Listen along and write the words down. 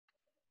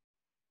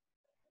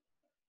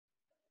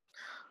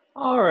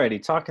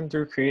Alrighty, talking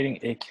through creating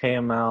a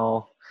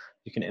KML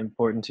you can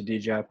import into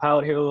DJI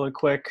Pilot here really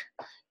quick.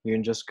 You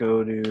can just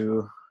go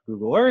to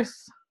Google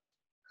Earth.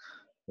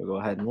 We'll go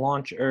ahead and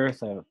launch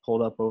Earth. I have it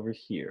pulled up over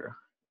here.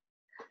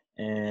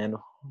 And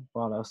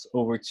brought us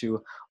over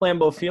to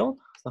Lambeau Field,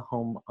 the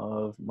home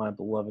of my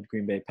beloved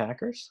Green Bay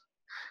Packers.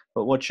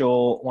 But what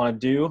you'll want to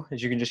do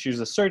is you can just use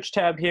the search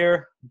tab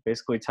here,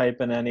 basically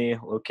type in any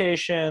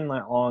location,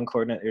 that long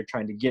coordinate you're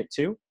trying to get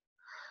to.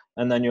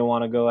 And then you'll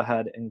want to go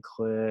ahead and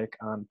click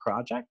on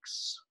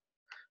Projects,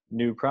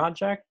 New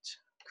Project,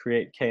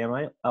 Create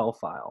KML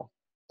File.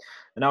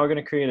 And now we're going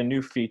to create a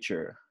new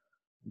feature.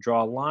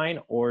 Draw a line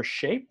or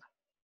shape,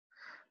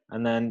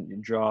 and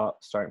then draw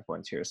starting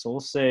points here. So we'll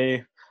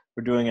say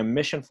we're doing a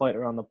mission flight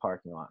around the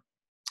parking lot.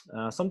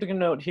 Something to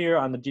note here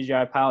on the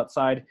DJI Pilot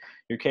side,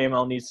 your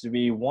KML needs to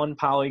be one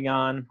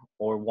polygon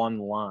or one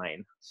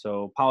line.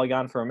 So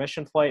polygon for a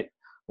mission flight,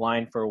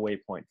 line for a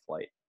waypoint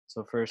flight.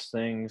 So first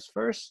things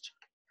first,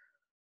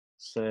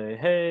 say,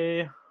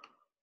 hey,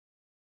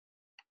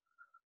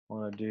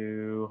 want to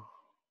do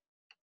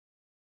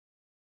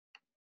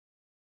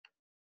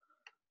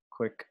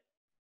quick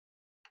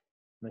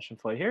mission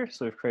flight here.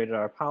 So we've created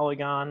our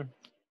polygon.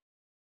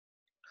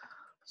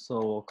 So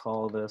we'll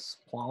call this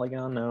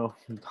Polygon, no,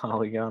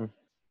 Polygon.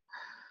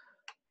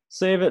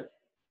 Save it.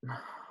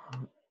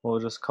 We'll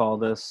just call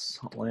this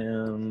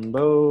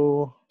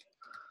Lambeau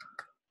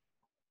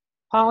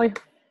Poly.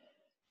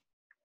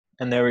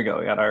 And there we go.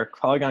 We got our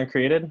polygon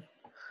created.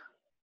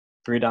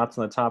 3 dots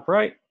on the top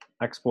right.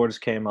 Export as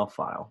KML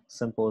file.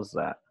 Simple as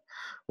that.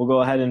 We'll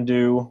go ahead and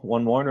do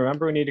one more. And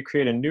remember, we need to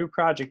create a new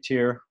project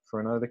here for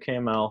another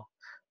KML.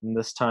 And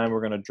this time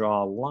we're going to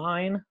draw a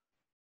line.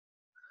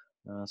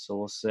 So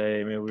we'll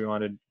say maybe we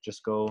want to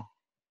just go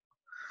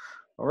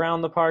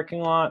around the parking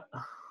lot.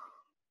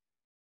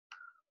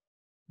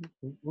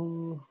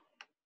 And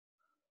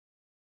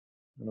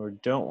we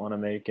don't want to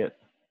make it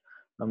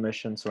a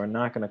mission, so we're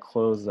not going to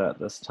close that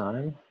this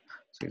time.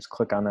 So just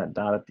click on that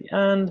dot at the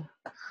end.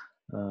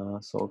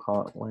 So we'll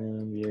call it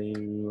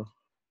Lambeau,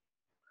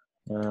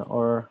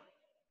 or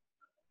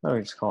no,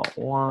 we just call it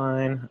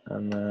line,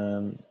 and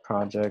then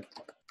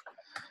project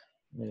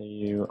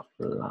menu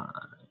line,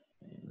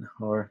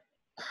 or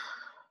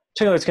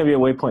technically it's going to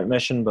be a waypoint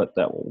mission, but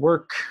that will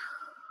work.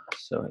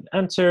 So hit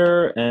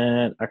enter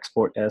and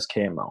export as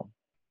KML.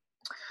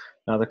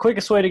 Now the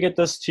quickest way to get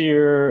this to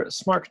your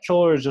smart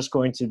controller is just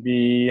going to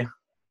be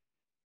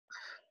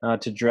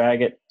to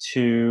drag it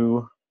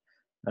to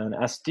an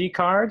SD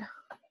card.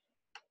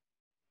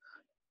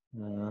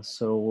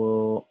 So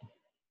we'll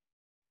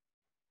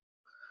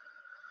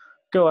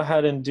go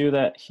ahead and do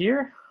that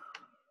here.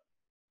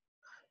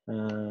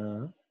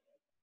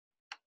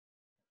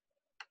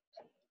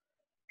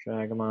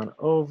 Drag them on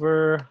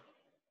over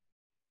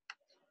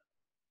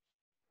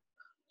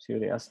to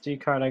the SD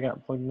card I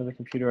got plugged into the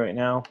computer right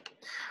now.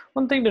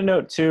 One thing to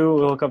note too,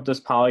 we'll look up this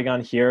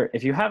polygon here.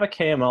 If you have a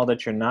KML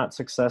that you're not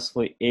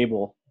successfully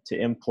able to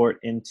import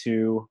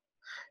into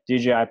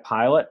DJI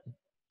Pilot,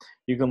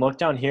 you can look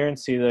down here and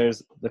see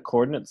there's the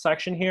coordinate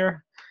section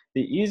here.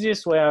 The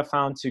easiest way I've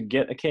found to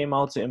get a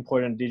KML to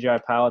import into DJI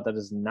Pilot that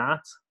is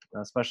not,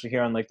 especially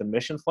here on like the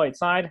mission flight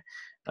side,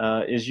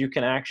 is you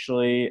can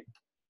actually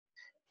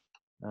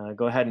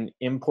go ahead and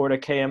import a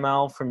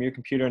KML from your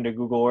computer into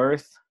Google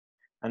Earth,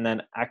 and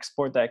then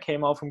export that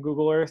KML from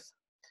Google Earth,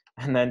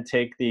 and then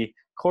take the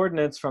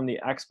coordinates from the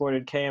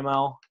exported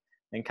KML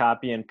and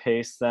copy and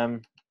paste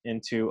them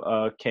into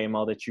a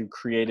KML that you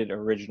created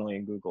originally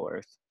in Google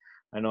Earth.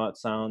 I know it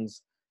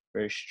sounds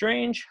very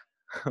strange,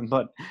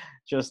 but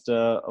just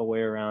a way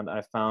around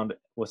I found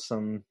with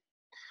some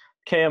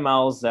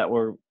KMLs that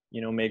were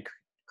made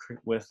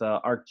with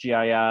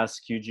ArcGIS,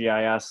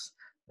 QGIS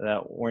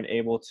that weren't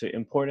able to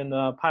import in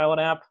the Pilot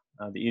app.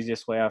 The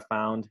easiest way I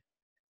found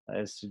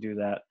is to do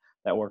that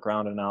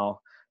workaround, and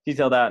I'll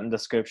detail that in the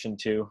description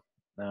too,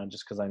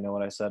 just because I know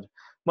what I said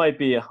might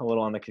be a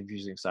little on the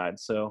confusing side.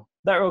 So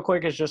that real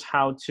quick is just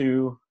how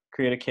to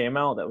create a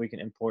KML that we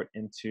can import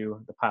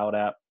into the Pilot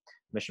app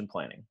mission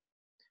planning.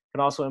 You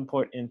can also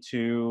import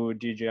into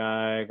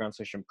DJI Ground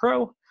Station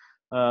Pro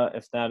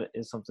if that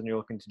is something you're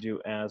looking to do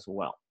as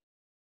well.